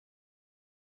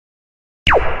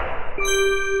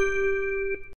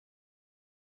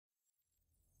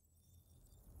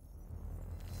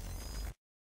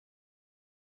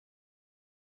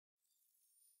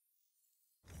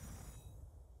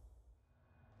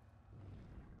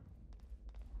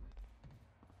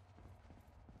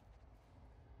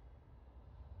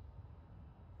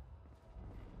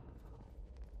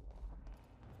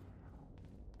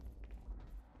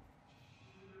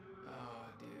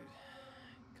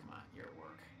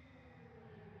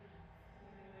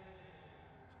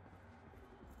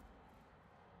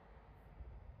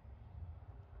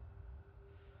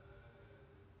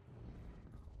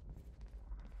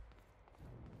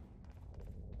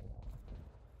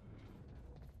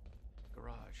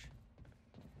Garage.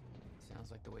 Sounds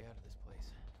like the way out of this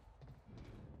place.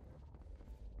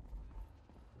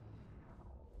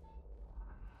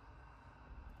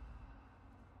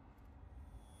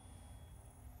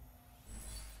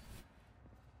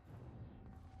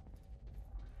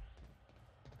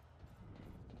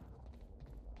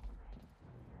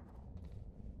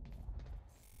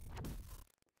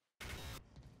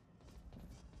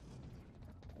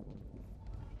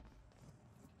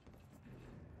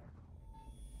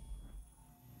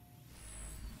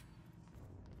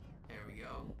 There we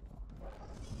go.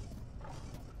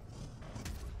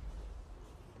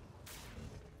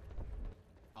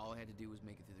 All I had to do was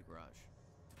make it through the garage.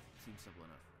 Seems simple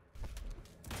enough.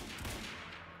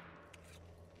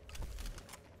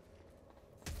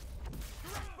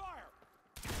 Direct fire!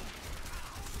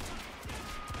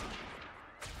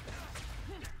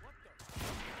 What the?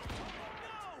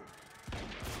 No!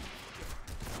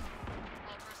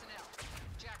 All personnel.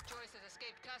 Jack Joyce has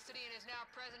escaped custody and is now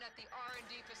present at the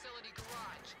R&D facility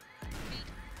garage. Repeat,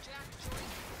 Jack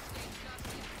Joyce has escaped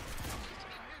custody and needs to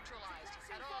be neutralized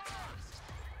at all costs.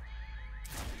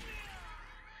 Acting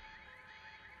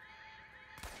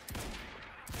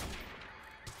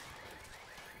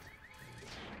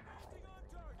on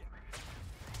target.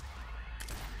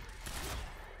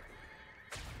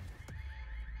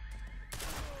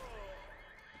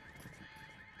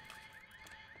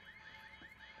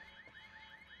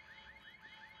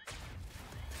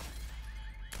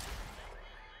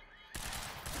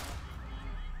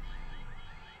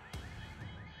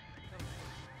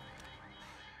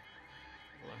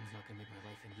 Alarm's not gonna make my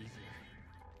life any easier.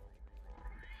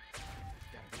 There's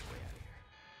gotta be a way out of here.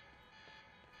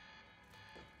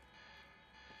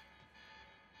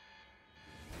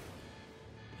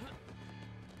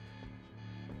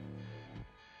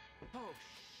 Oh,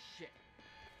 shit.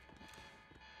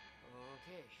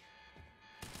 Okay.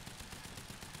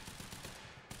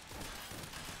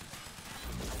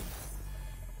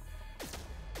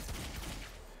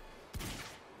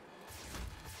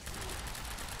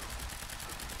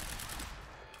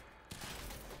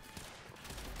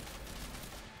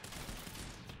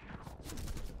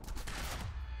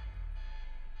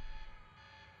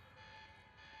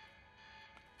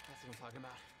 That's what I'm talking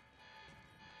about.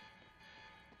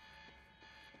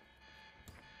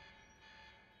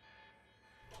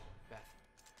 Beth,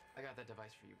 I got that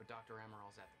device for you, but Dr.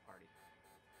 Amaril's at the party.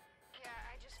 Yeah,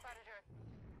 I just spotted her.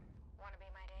 Wanna be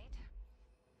my date?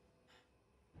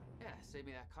 Yeah, save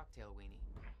me that cocktail weenie.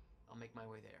 I'll make my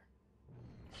way there.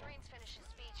 Serene's finished his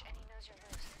speech and he knows you're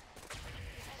loose.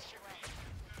 He headed your way.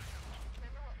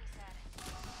 Remember what we said?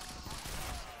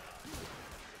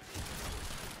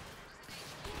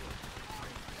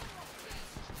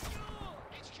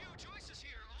 HQ, Joyce is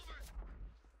here, over.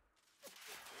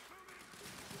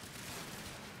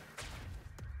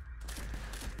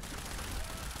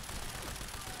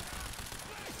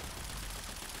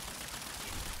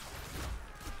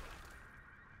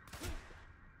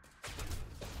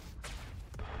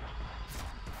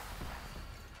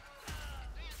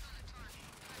 Advance on the target.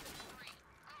 Private 3,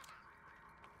 over.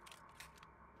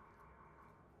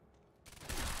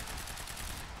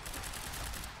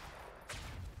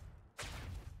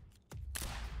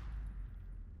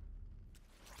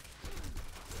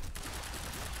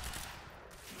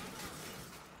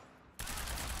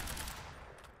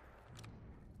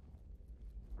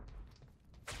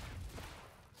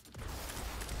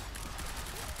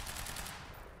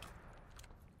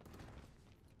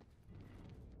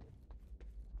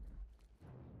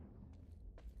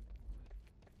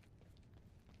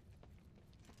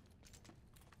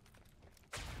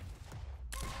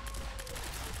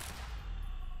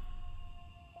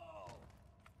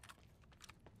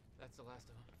 That's the last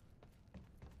of them.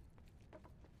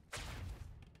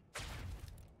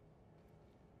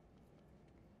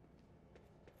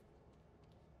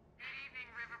 Good evening,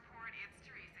 Riverport. It's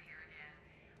Teresa here again.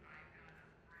 I've got a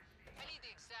fresh I need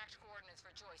the exact coordinates for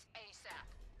Joyce ASAP.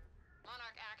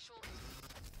 Monarch Actual is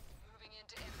moving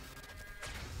into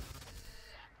intercept.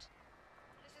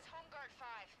 This is Home Guard 5.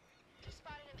 Just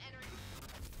spotted him entering.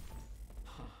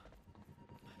 Huh.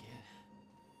 Again.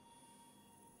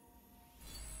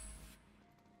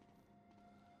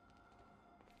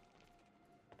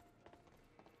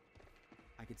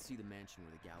 I could see the mansion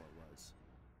where the gala was.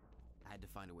 I had to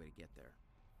find a way to get there.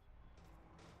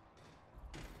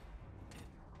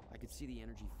 I could see the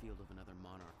energy field of another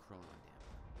Monarch Chronon damper.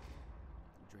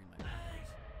 It drained my powers.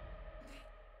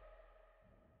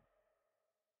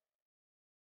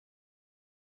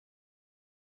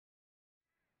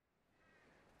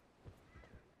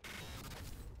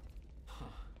 Huh.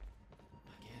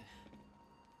 Again.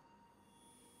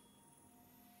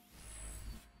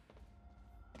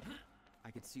 I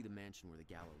could see the mansion where the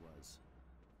gala was.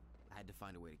 I had to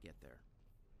find a way to get there.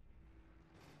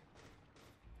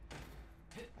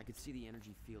 I could see the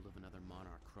energy field of another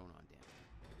Monarch Chronon damper.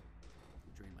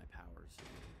 It drained my powers.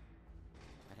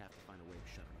 I'd have to find a way to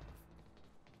shut it off.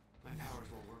 My powers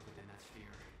won't work within that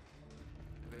sphere. I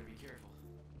better be careful.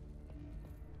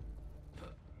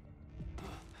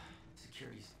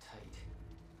 Security's tight.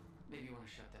 Maybe you want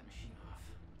to shut that machine off.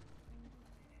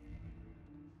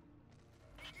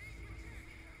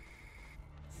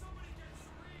 Somebody get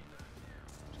Serene back here!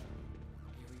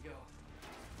 Here we go.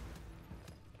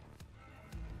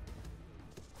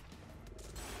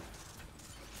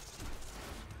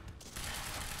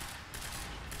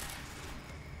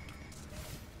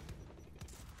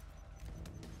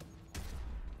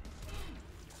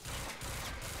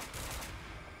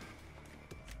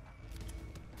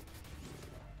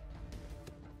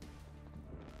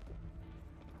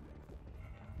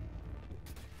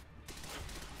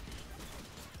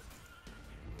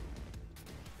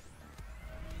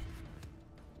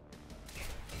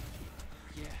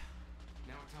 Yeah,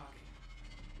 now we're talking.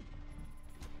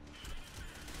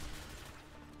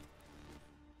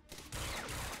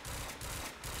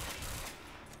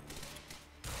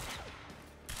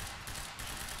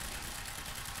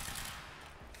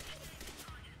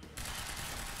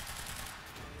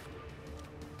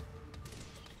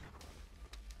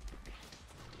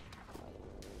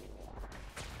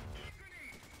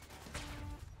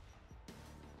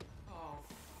 Oh,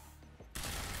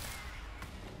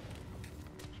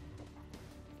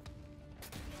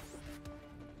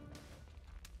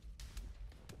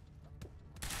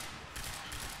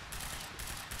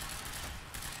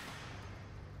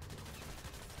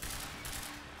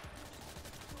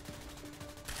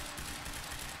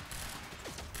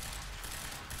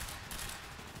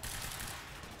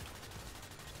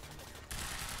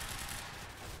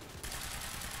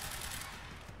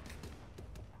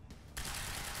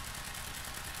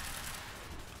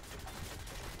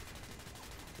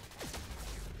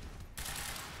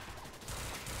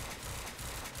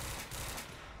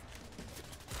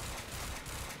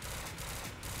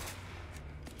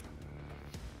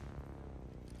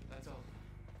 that's all.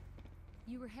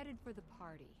 You were headed for the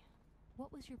party.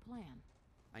 What was your plan?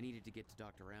 I needed to get to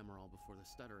Dr. Amaral before the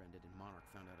stutter ended and Monarch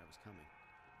found out I was coming.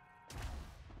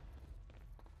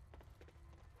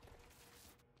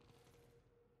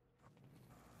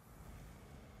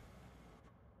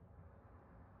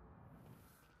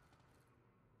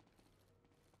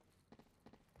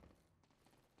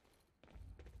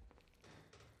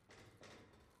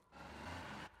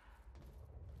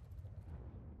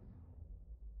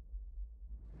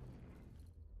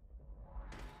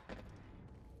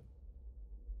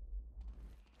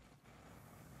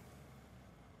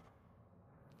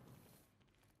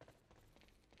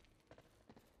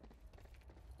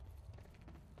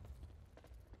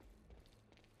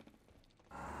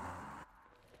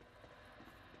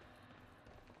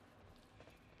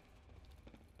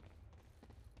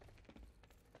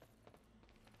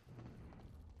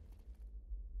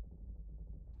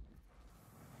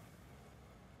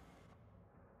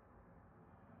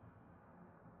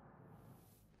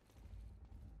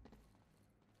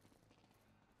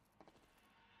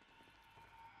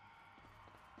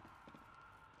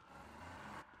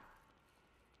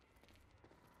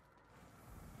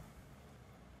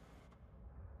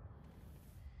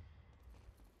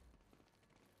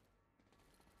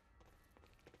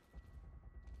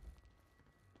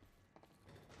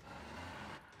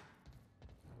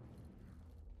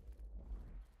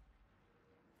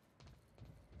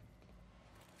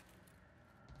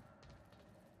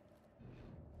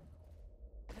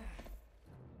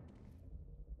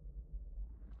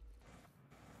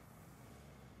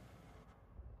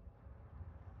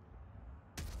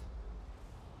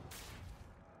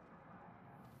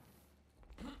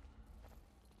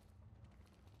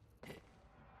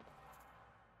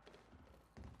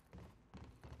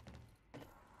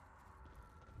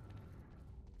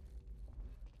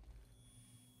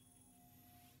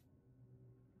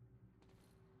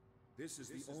 This is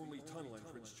the only tunnel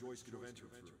entrance Joyce could have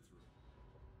entered through.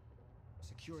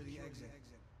 Secure the exit.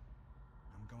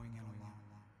 I'm going in alone.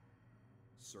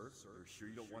 Sir, you're sure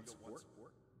you don't want support?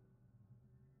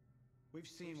 We've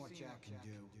seen what Jack can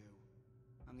do.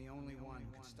 I'm the only one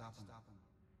who can stop him.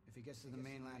 If he gets to the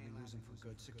mainland, we lose him for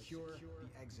good. Secure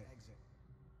the exit.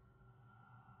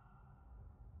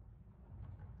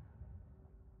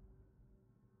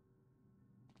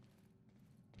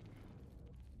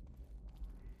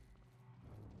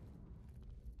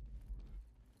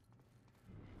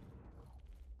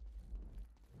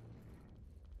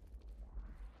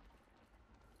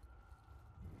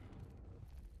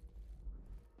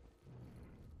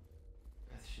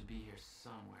 Beth should be here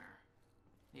somewhere.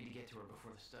 Need to get to her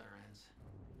before the stutter ends.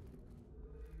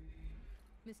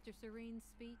 Mr. Serene's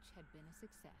speech had been a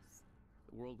success.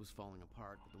 The world was falling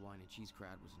apart, but the wine and cheese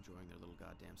crowd was enjoying their little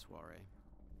goddamn soiree.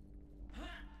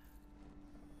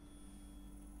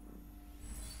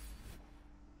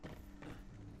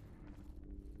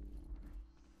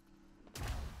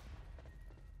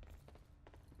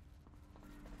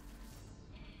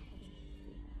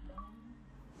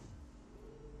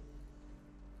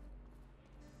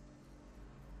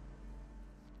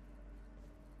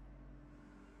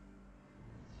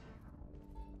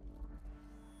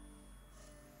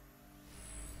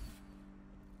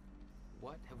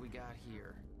 What have we got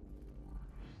here?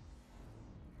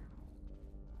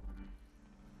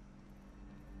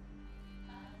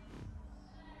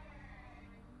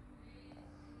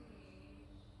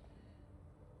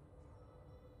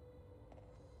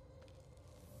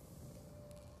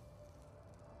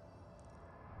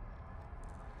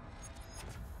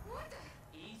 What the?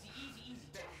 Easy,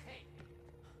 Beth. Hey.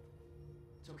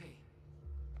 It's okay.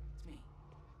 It's me.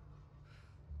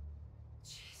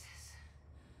 Jesus.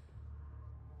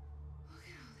 Look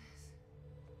at all this.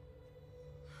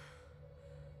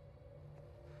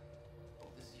 Oh,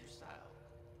 this is your style.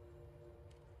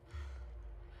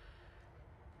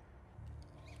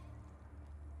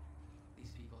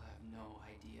 These people have no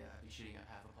idea I've been shooting up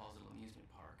half of Paul's little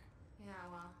amusement park. Yeah,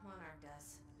 well, Monarch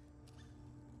does.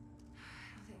 I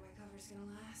don't think my cover's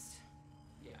gonna last.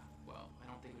 Yeah, well, I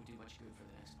don't think it would do much good for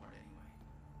the next part anyway.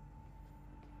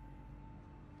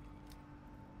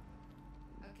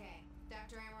 Okay,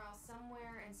 Dr. Amaril's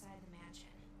somewhere inside the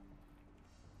mansion.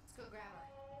 Let's go grab her.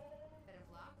 Bit of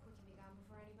luck, we can be gone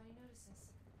before anybody notices.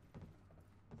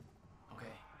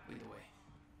 Okay, lead the way.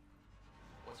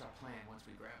 What's our plan once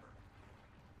we grab her?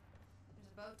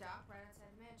 There's a boat dock right outside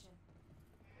the mansion.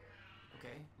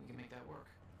 Okay, we can make that work.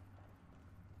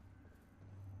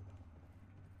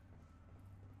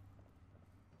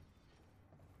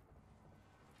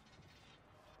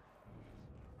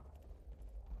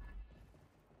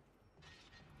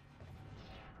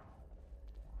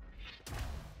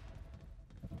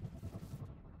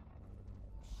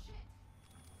 Shit!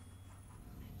 That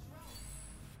drone!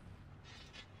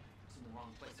 It's in the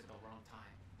wrong place at the wrong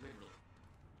time. Literally.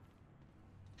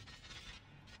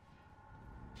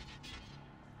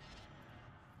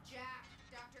 Jack,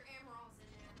 Dr. Amaril's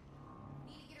in there.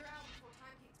 Need to get her out before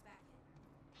time kicks back in.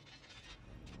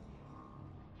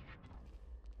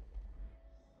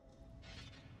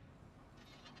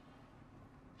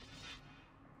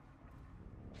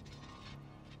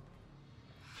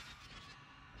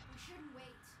 We shouldn't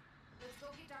wait. Let's go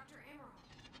get Dr. Amaral.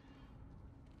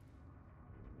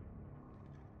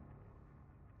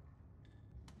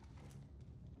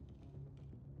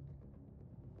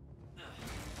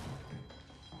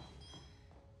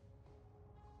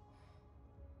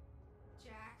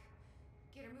 Jack,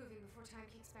 get her moving before time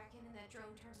kicks back in and that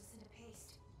drone turns us into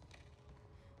paste.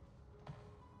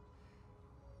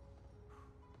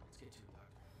 Let's get to it,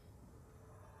 Doctor.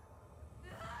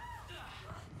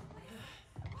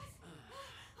 What?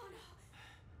 Oh no.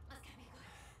 That's can't be good.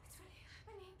 It's really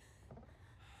happening.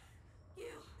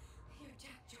 You're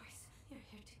Jack Joyce. You're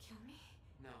here to kill me?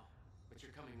 No, but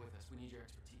you're coming with us. We need your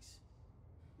expertise.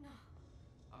 No.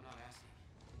 I'm not asking.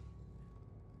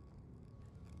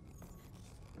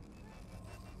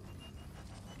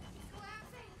 He's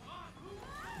collapsing!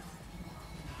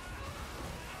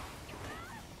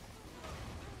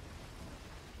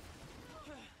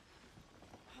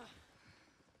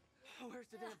 Oh, where's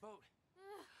the damn boat?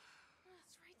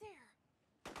 It's right there.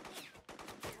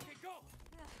 Okay, go!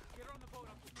 Get her on the boat.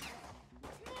 Come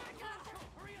on, Doctor!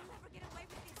 Hurry up! You'll never get away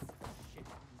with this. Shit.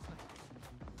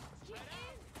 Get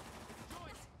in!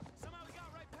 Joyce! Somehow we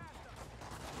got right past them!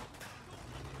 Go,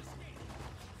 let them escape!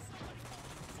 Somebody call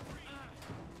Serene!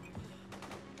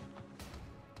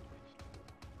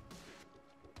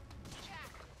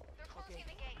 Jack, they're closing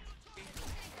the gate. There's no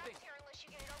getting back here unless you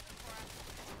get it open for us.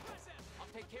 Press him! I'll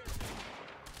take care of it.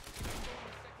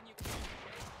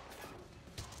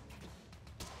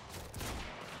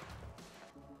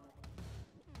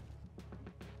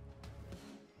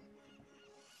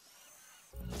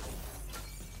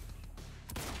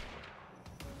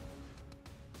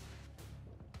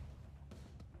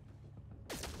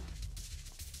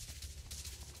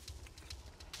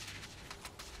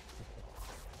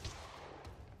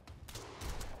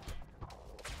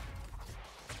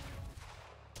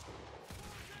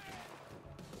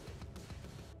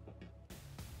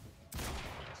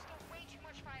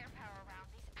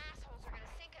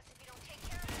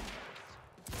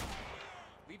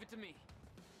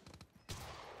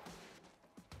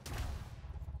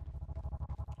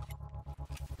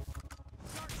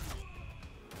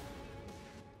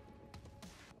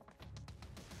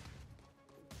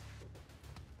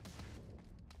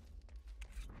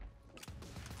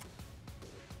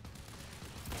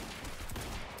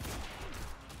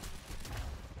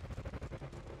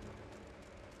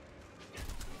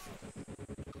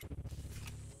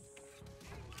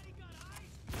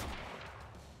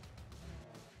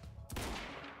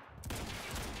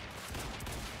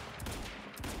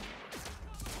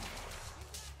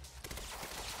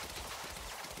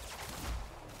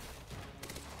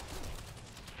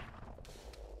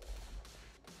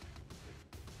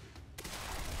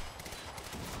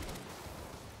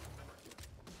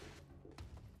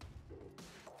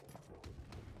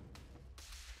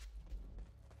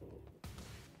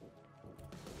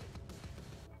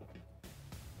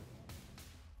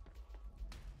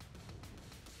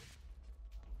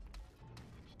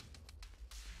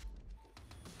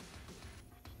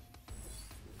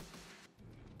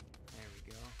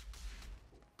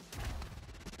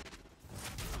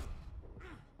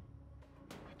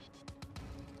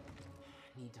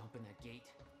 gate?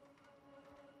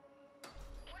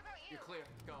 What about you? You're clear.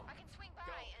 Go. I can swing by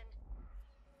Go. and...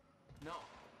 No,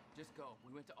 just go.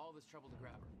 We went to all this trouble to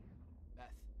grab her.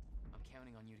 Beth, I'm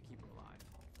counting on you to keep her alive.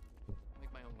 I'll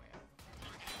make my own way out.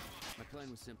 My plan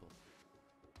was simple.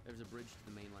 There was a bridge to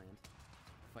the mainland.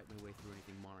 Fight my way through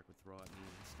anything Monarch would throw at me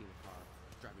and steal a car.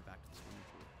 Drive me back to the swimming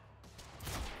pool.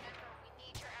 Remember, we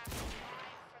need your ass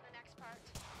alive for the next part.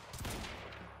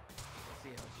 Let's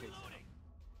see how it shakes out. Reloading!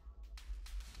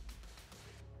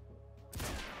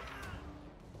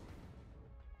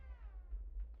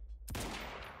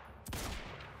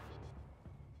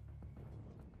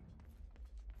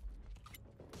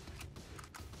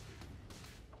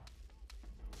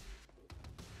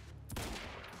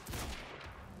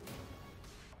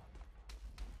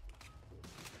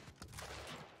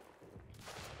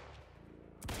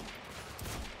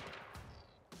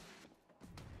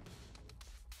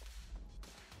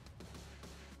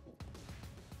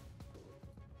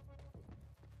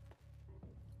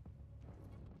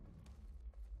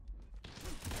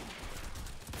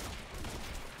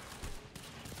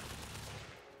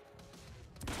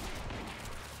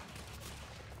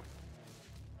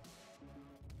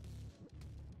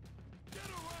 Get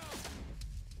around!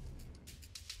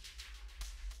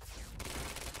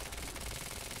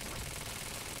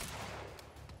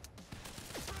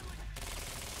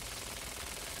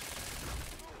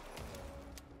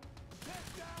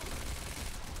 Head down!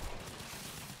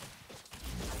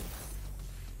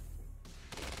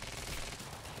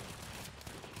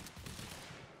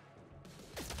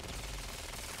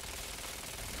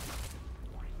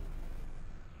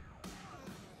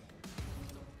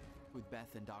 With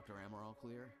Beth and Dr. Amar all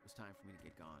clear, it was time for me to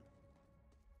get gone.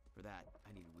 For that,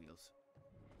 I needed wheels.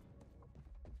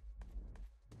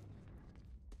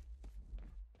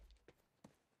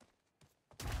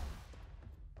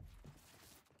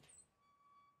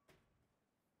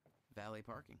 Valet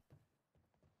parking.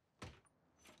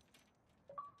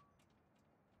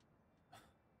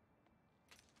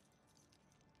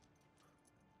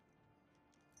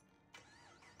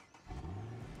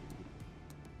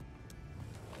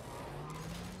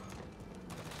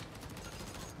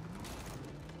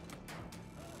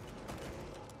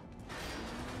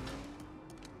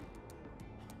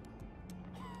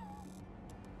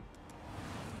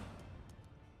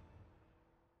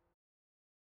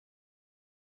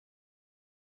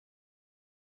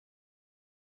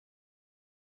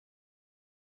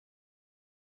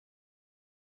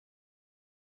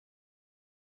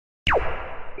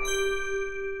 You